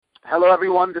Hello,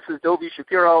 everyone. This is Dovi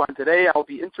Shapiro, and today I'll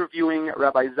be interviewing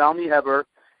Rabbi Zalmy Heber,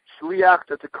 Shliach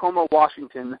to Tacoma,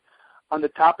 Washington, on the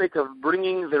topic of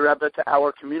bringing the Rebbe to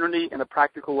our community in a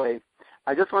practical way.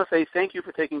 I just want to say thank you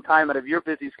for taking time out of your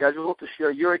busy schedule to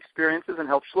share your experiences and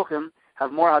help Shluchim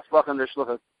have more Hatzlach in their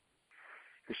Shluchah.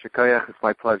 It's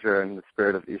my pleasure in the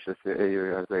spirit of Isha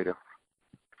Se'eyu Yazedu.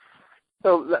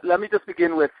 So let me just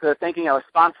begin with thanking our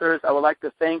sponsors. I would like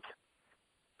to thank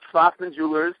Schlossman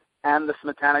Jewelers and the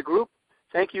Smetana Group.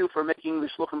 Thank you for making the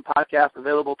Shluchim podcast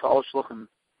available to all Shluchim.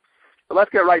 So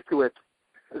let's get right to it.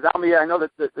 Zalmy, I know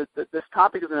that this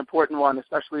topic is an important one,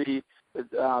 especially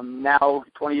now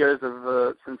 20 years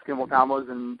since Gimel Tammuz,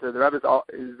 and the Rebbe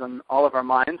is on all of our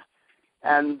minds.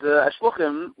 And as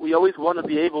Shluchim, we always want to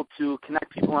be able to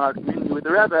connect people in our community with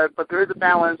the Rebbe, but there is a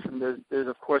balance, and there's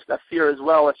of course that fear as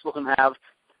well that Shluchim have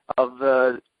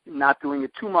of not doing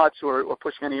it too much or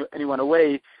pushing anyone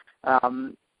away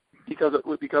because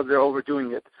they're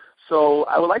overdoing it. So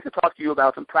I would like to talk to you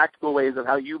about some practical ways of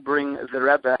how you bring the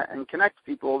Rebbe and connect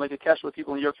people, make a connection with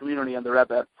people in your community and the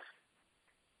Rebbe.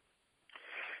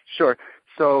 Sure.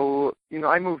 So,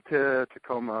 I moved to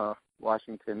Tacoma,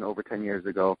 Washington over 10 years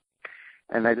ago.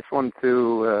 And I just wanted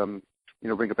to,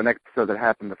 bring up an episode that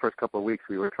happened the first couple of weeks.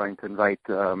 We were trying to invite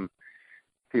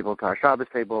people to our Shabbos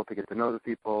table to get to know the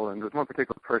people. And there was one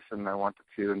particular person I wanted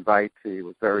to invite. He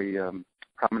was very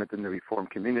prominent in the Reform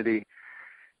community,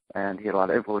 and he had a lot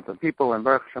of influence on people. And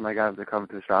Baruch Hashem, I got him to come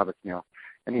to the Shabbos meal.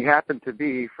 And he happened to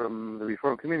be from the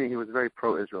Reform community. He was very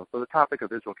pro-Israel. So the topic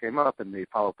of Israel came up in the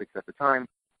politics at the time,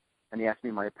 and he asked me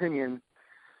my opinion.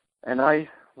 And I,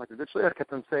 like the Shliach,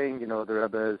 kept on saying, the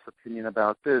Rebbe's opinion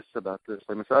about this,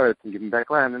 and giving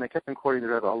back land. And I kept on quoting the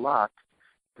Rebbe a lot,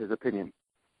 his opinion.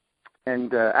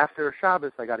 And after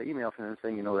Shabbos, I got an email from him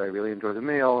saying, I really enjoy the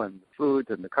meal and the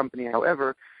food and the company.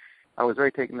 However, I was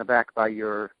very taken aback by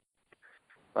your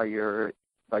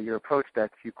approach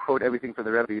that you quote everything for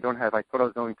the Rebbe. You don't have. I thought I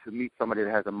was going to meet somebody that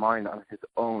has a mind on his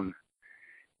own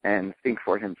and think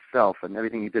for himself, and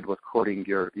everything he did was quoting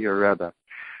your Rebbe.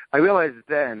 I realized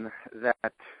then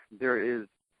that there is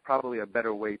probably a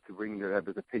better way to bring the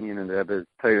Rebbe's opinion and the Rebbe's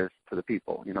Torah to the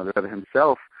people. The Rebbe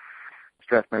himself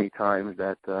stressed many times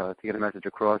that to get a message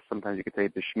across, sometimes you could say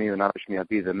B'Shmi or not B'Shmi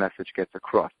Abi, the message gets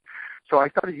across. So I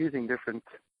started using different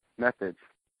methods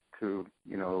to,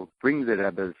 bring the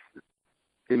Rebbe's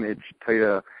image,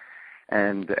 Torah,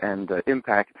 and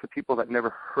impact to people that never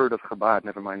heard of Chabad,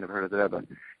 never heard of the Rebbe.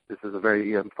 This is a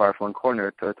very far-flung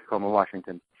corner to Tacoma,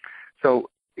 Washington. So,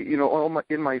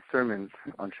 in my sermons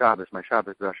on Shabbos, my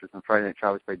Shabbos rushes on Friday night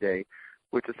Shabbos by day,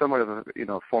 which is somewhat of a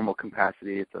formal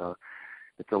capacity.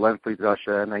 It's a lengthy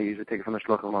drasha, and I usually take it from the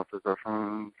Shluchim office or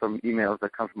from emails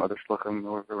that come from other Shluchim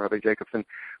or Rabbi Jacobson,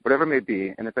 whatever it may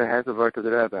be, and if it has a word to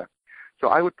the Rebbe. So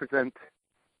I would present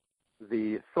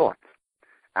the thought,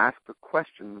 ask the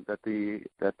question that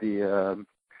the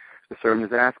sermon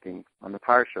is asking on the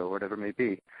parsha or whatever it may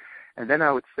be, and then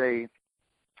I would say,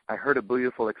 I heard a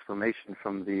beautiful explanation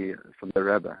from the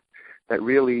Rebbe that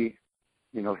really,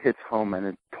 hits home and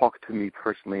it talked to me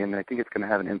personally, and I think it's going to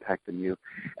have an impact on you.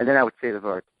 And then I would say the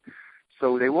word.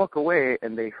 So they walk away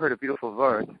and they heard a beautiful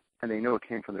word and they know it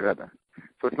came from the Rebbe.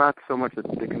 So it's not so much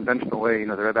the conventional way,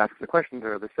 the Rebbe asks a question, the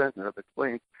Rebbe says, and the Rebbe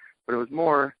explains, but it was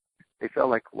more, they felt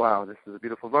like, wow, this is a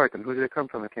beautiful word. And who did it come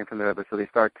from? It came from the Rebbe. So they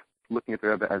start looking at the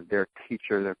Rebbe as their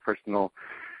teacher, their personal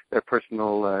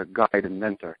guide and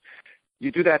mentor.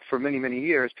 You do that for many, many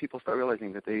years, people start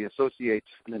realizing that they associate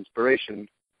an inspiration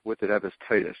with the Rebbe's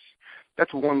Titus.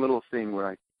 That's one little thing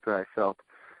where I felt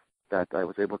that I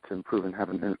was able to improve and have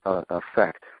an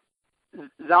effect.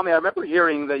 Zalmy, I remember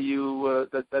hearing that you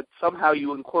that somehow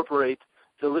you incorporate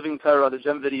the Living Torah, the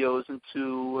Gem videos,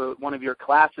 into one of your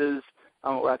classes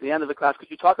or at the end of the class.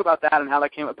 Could you talk about that and how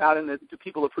that came about, and do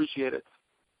people appreciate it?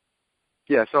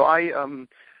 Yeah, so I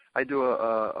do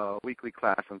a weekly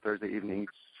class on Thursday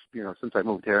evenings. Since I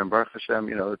moved here in Baruch Hashem,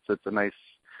 it's a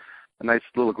nice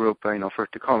little group, for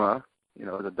Tacoma,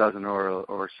 a dozen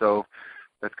or so.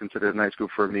 That's considered a nice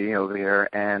group for me over here.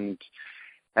 And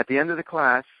at the end of the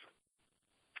class,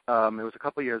 it was a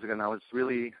couple of years ago, and I was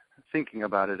really thinking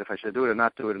about it, if I should do it or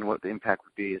not do it, and what the impact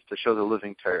would be, is to show the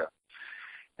living Torah.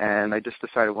 And I just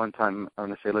decided one time I'm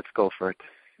going to say, let's go for it.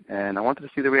 And I wanted to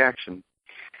see the reaction.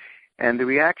 And the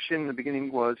reaction in the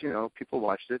beginning was, people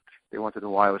watched it. They wanted to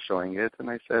know why I was showing it.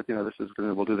 And I said,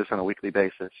 we'll do this on a weekly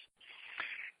basis.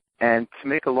 And to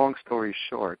make a long story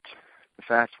short,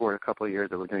 fast forward a couple of years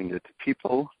that we're doing it,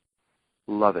 people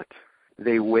love it.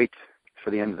 They wait for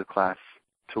the end of the class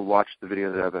to watch the video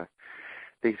of the Rebbe.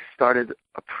 They started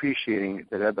appreciating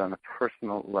the Rebbe on a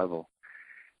personal level.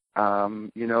 We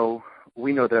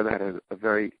know the Rebbe had a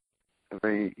very a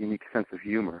very unique sense of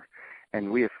humor.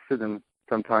 And we as Chassidim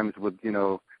sometimes would,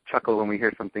 chuckle when we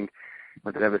hear something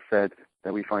what the Rebbe said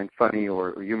that we find funny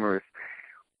or humorous.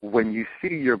 When you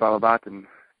see your Balabatim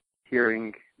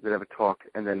hearing the Rebbe talk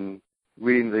and then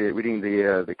reading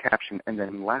the caption and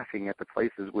then laughing at the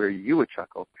places where you would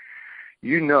chuckle,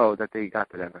 you know that they got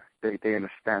the Rebbe. They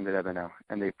understand the Rebbe now,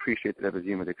 and they appreciate the Rebbe's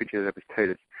humor. They appreciate the Rebbe's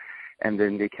Titus, and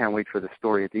then they can't wait for the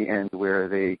story at the end where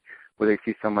they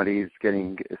see somebody's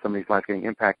life getting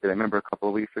impacted. I remember a couple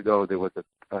of weeks ago there was a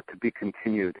to be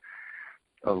continued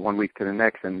 1 week to the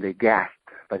next, and they gasped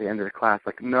by the end of the class,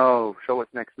 like, no, show us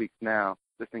next week now,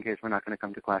 just in case we're not going to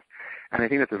come to class. And I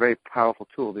think that's a very powerful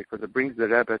tool because it brings the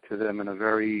Rebbe to them in a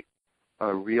very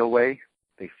real way.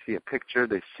 They see a picture,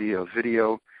 they see a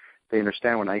video, they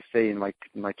understand when I say in my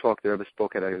talk the Rebbe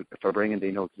spoke at a Farbrengen,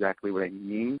 they know exactly what I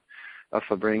mean. A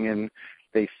Farbrengen,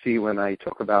 they see when I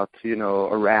talk about,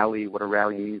 a rally, what a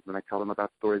rally means. When I tell them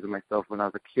about stories of myself when I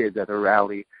was a kid at a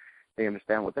rally, they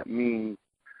understand what that means.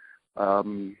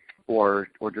 Or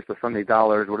just the Sunday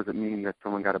dollars, what does it mean that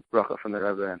someone got a bracha from the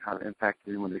Rebbe and how it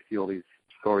impacted them when they see all these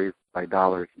stories by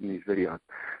dollars in these videos.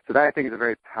 So that I think is a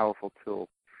very powerful tool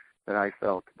that I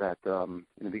felt that in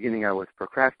the beginning I was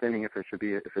procrastinating if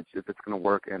it's going to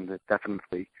work, and it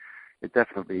definitely has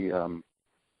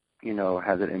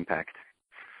an impact.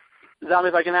 Zalmy,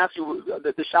 if I can ask you,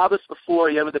 the Shabbos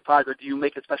before Yom Kippur, do you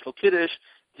make a special kiddush?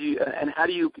 And how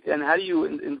do you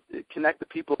connect the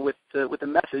people with the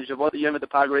message of what the Yom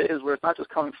Kippur is, where it's not just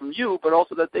coming from you, but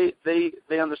also that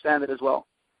they understand it as well?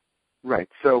 Right.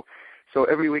 So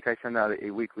every week I send out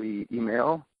a weekly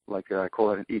email, like I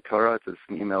call it an e-Torah. It's just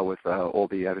an email with all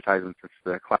the advertisements, it's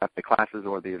the classes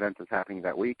or the event that's happening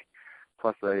that week,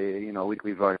 plus a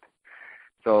weekly vart.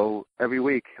 So every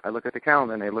week I look at the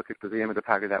calendar and I look at the Yom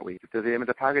Kippur that week. If there's a Yom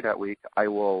Kippur that week, I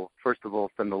will first of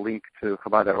all send a link to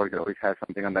Chabad.org that always has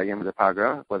something on that Yom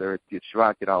Kippur, whether it's Yud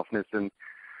Shvat, Yud Alef Nisan,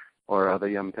 or other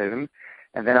Yom Tovim,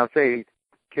 and then I'll say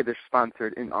Kiddush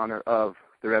sponsored in honor of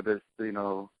the Rebbe's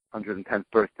 110th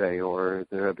birthday or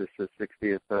the Rebbe's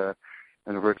 60th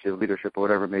anniversary of leadership or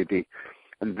whatever it may be,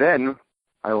 and then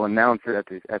I will announce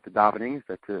it at the davenings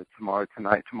that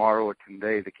tomorrow or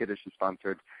today the Kiddush is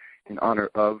sponsored in honor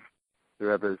of the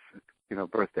Rebbe's,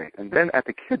 birthday. And then at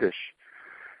the Kiddush,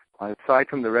 aside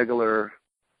from the regular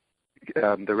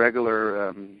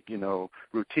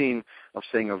routine of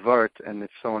saying a vart, and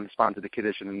if someone sponsored the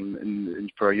Kiddush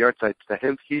and for a yahrzeit that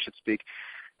he should speak,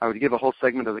 I would give a whole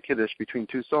segment of the Kiddush between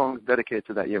two songs dedicated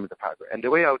to that Yom Kippur. And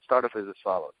the way I would start off is as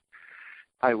follows.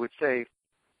 I would say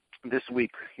this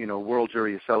week, World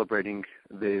Jury is celebrating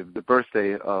the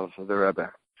birthday of the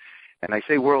Rebbe. And I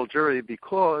say World Jury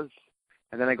because,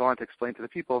 and then I go on to explain to the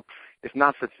people, if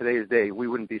not for today's day, we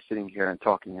wouldn't be sitting here and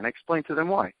talking. And I explain to them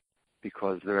why.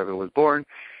 Because the Rebbe was born,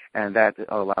 and that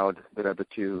allowed the Rebbe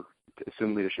to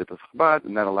assume leadership of Chabad,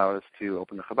 and that allowed us to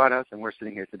open the Chabad house, and we're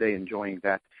sitting here today enjoying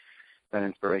that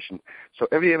inspiration. So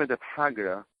every Yom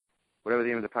Kippur, whatever the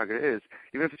Yom Kippur is,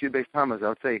 even if it's Yud Beis Tammuz, I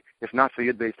would say, if not for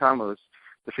Yud Beis Tammuz,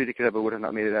 the Frierdiker Rebbe would have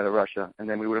not made it out of Russia, and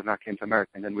then we would have not came to America,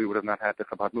 and then we would have not had the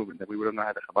Chabad movement, then we would have not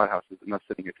had the Chabad houses, and not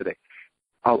sitting here today.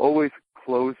 I'll always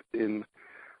close in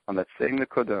on that same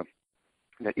Nekuda,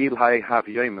 that Ilhai Hav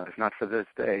Yoima, if not for this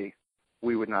day,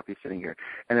 we would not be sitting here.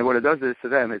 And then what it does is to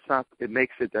them, it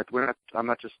makes it that I'm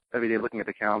not just every day looking at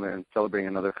the calendar and celebrating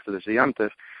another Chassidus Yom Tov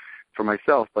for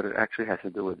myself, but it actually has to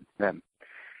do with them.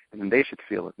 And then they should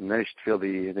feel it, and they should feel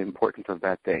the importance of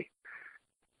that day.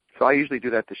 So I usually do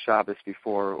that the Shabbos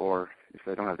before, or if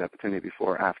I don't have the opportunity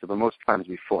before, after, but most times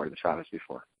before, the Shabbos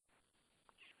before.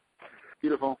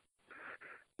 Beautiful.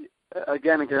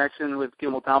 Again, in connection with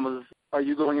Gimel Tammuz, are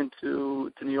you going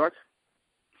into New York?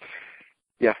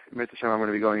 Yeah, Mitzvah Hashem, I'm going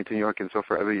to be going into New York, and so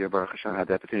for every year, Baruch Hashem, I had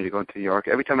the opportunity to go into New York.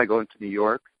 Every time I go into New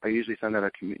York, I usually send out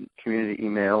a community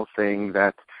email saying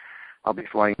that I'll be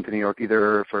flying to New York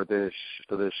either for the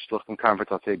Shluchim conference.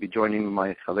 I'll say be joining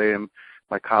my Chalerim,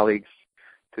 my colleagues,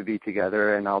 to be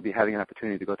together, and I'll be having an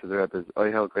opportunity to go to the Rebbe's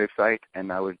Ohel gravesite,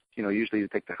 and I would, usually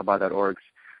take the Chabad.org's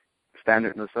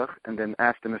standard nusach, and then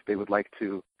ask them if they would like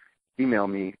to email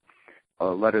me a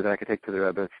letter that I could take to the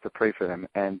Rebbe to pray for them.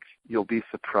 And you'll be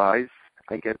surprised.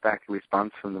 I get back a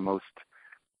response from the most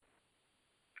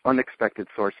unexpected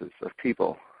sources of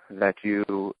people that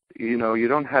you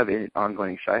don't have any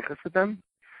ongoing shaykhs with them,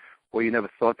 or you never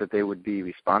thought that they would be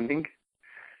responding.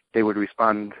 They would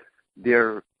respond,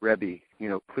 "Dear Rebbe,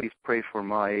 please pray for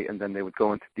my," and then they would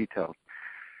go into details.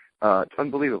 It's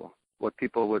unbelievable what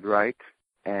people would write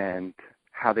and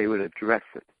how they would address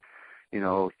it.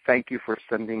 Thank you for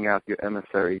sending out your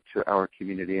emissary to our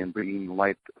community and bringing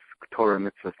light Torah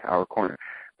mitzvahs to our corner.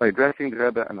 By addressing the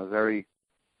Rebbe in a very,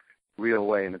 real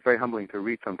way, and it's very humbling to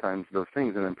read sometimes those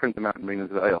things and then print them out and bring them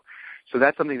to the oil. So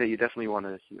that's something that you definitely want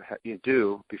to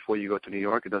do before you go to New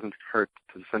York. It doesn't hurt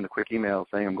to send a quick email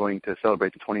saying, I'm going to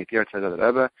celebrate the 20th year of the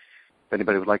Rebbe. If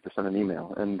anybody would like to send an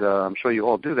email. And I'm sure you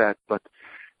all do that, but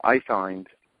I find,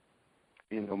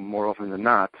 more often than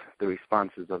not, the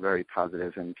responses are very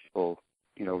positive, and people,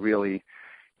 really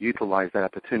utilize that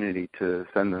opportunity to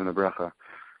send them a bracha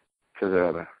to the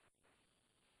Rebbe.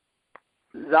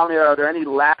 Zalmy, are there any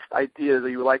last ideas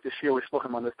that you would like to share with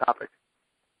Shluchim on this topic?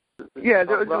 Yeah,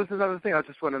 there was another thing I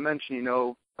just want to mention.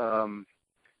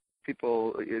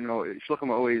 People, Shluchim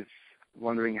are always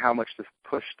wondering how much to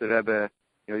push the Rebbe.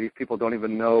 These people don't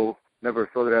even know, never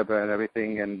saw the Rebbe and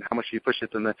everything, and how much you push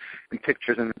it in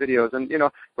pictures and videos. And,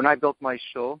 when I built my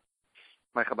shul,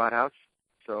 my Chabad house,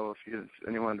 so if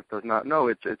anyone does not know,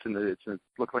 it's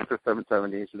look like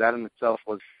 770. So that in itself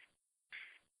was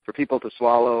for people to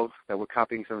swallow that were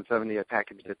copying 770. I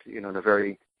packaged it, in a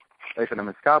very safe and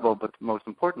miskabel. But most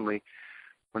importantly,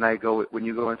 when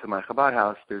you go into my Chabad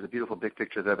house, there's a beautiful big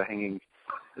picture of the Rebbe hanging.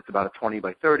 It's about a 20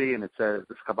 by 30, and it says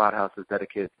this Chabad house is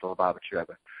dedicated to the Lubavitcher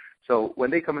Rebbe. So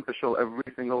when they come into shul every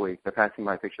single week, they're passing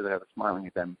my picture, they have a smiling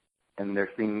at them, and they're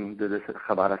seeing that this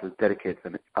Chabad house is dedicated to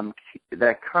them.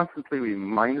 That constantly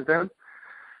reminds them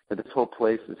that this whole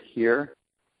place is here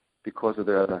because of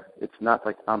the Rebbe. It's not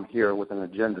like I'm here with an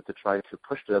agenda to try to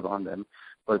push the Rebbe on them,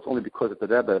 but it's only because of the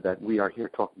Rebbe that we are here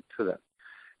talking to them.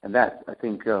 And that, I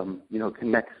think,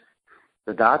 connects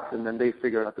the dots, and then they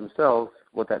figure out themselves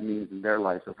what that means in their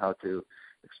lives of how to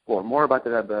explore more about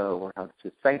the Rebbe, or how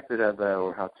to thank the Rebbe,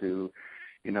 or how to,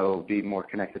 be more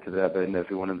connected to the Rebbe in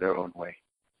everyone in their own way.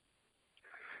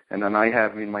 And then I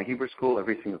have, in my Heber school,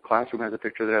 every single classroom has a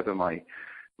picture of the Rebbe.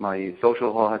 My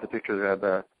social hall has a picture of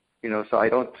the Rebbe. So I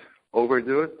don't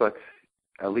overdo it, but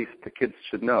at least the kids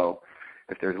should know.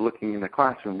 If they're looking in the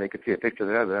classroom, they could see a picture of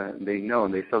the Rebbe, and they know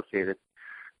and they associate it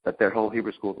that their whole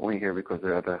Hebrew school is only here because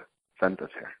the Rebbe sent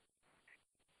us here.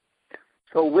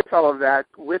 So with all of that,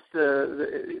 with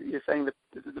you're saying the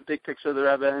big picture of the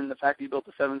Rebbe and the fact that you built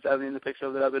the 770 and the picture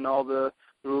of the Rebbe and all the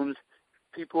rooms,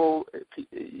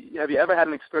 have you ever had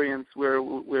an experience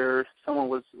where someone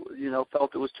was,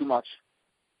 felt it was too much?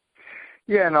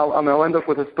 Yeah, and I'll end up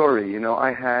with a story.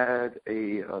 I had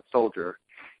a soldier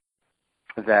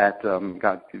that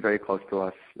got very close to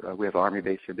us. We have an army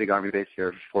base here, big army base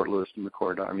here, Fort Lewis,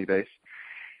 McCord Army Base.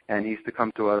 And he used to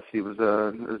come to us. He was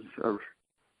a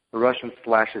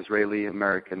Russian/Israeli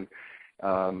American,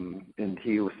 and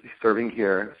he was serving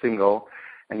here, single,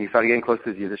 and he started getting close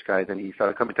to these Yiddish guys, and he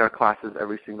started coming to our classes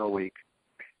every single week.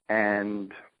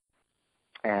 And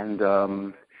he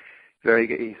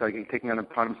started taking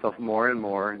upon himself more and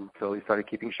more until he started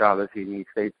keeping Shabbos. He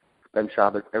spent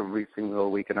Shabbos every single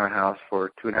week in our house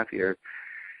for 2.5 years,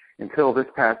 until this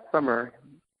past summer,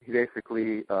 he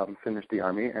basically finished the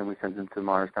army, and we sent him to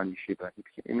Morristown Yeshiva.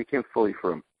 He became fully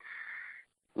frum.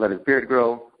 Let his beard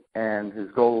grow, and his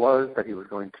goal was that he was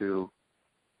going to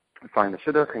find a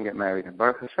shidduch and get married. And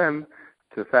Baruch Hashem,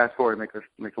 to fast forward,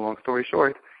 make a long story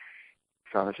short,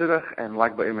 found a shidduch, and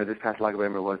Lag BaOmer, this past Lag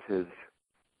BaOmer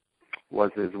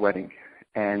was his wedding.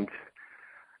 And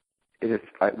it is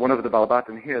one of the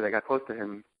Balabatim here that got close to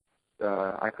him.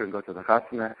 I couldn't go to the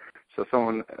chasana, so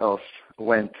someone else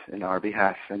went in our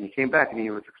behalf, and he came back and he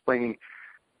was explaining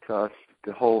to us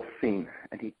the whole scene.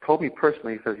 And he told me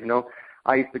personally, he says,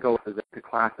 I used to go to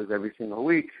classes every single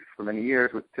week for many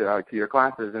years to your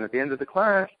classes, and at the end of the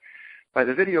class, by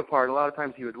the video part, a lot of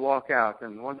times he would walk out.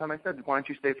 And one time I said, "Why don't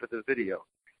you stay for the video?"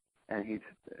 And he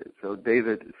said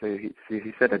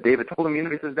that David told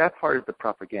him, he says that part is the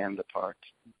propaganda part.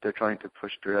 They're trying to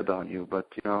push the Rebbe on you, but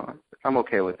I'm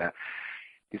okay with that.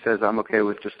 He says, I'm okay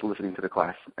with just listening to the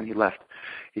class. And he left.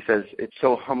 He says, it's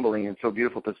so humbling and so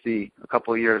beautiful to see a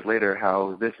couple of years later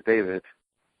how this David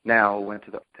now went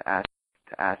to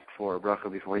ask for a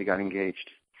bracha before he got engaged.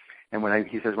 And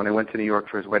he says, when I went to New York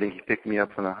for his wedding, he picked me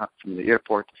up from the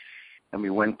airport, and we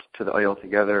went to the oil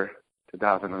together to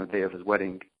daven on the day of his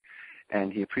wedding.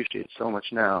 And he appreciates so much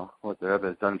now what the Rebbe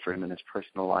has done for him in his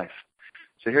personal life.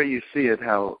 So here you see it,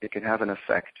 how it can have an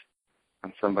effect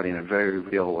on somebody in a very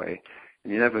real way.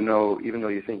 And you never know, even though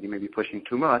you think you may be pushing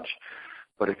too much,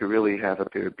 but it could really have a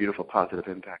very beautiful, positive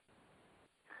impact.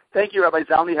 Thank you, Rabbi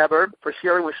Zalmy Heber, for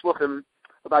sharing with Shluchim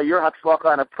about your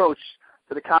hatzlacha and approach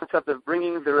to the concept of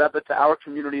bringing the Rebbe to our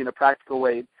community in a practical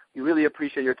way. We really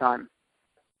appreciate your time.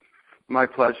 My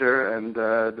pleasure, and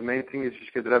the main thing is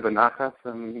just get the Rebbe nachas,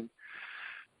 and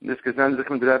this gesehen sich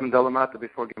mit Rebbe Dalamata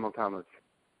before Gimel Tammuz.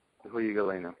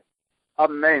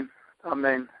 Amen.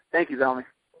 Amen. Thank you, Zalmy.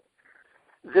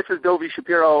 This is Dovi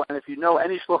Shapiro, and if you know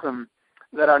any Shluchim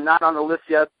that are not on the list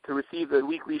yet to receive the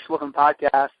weekly Shluchim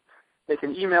podcast, they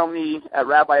can email me at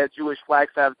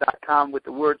rabbi@jewishflagstaff.com with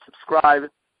the word subscribe.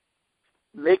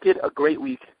 Make it a great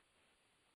week.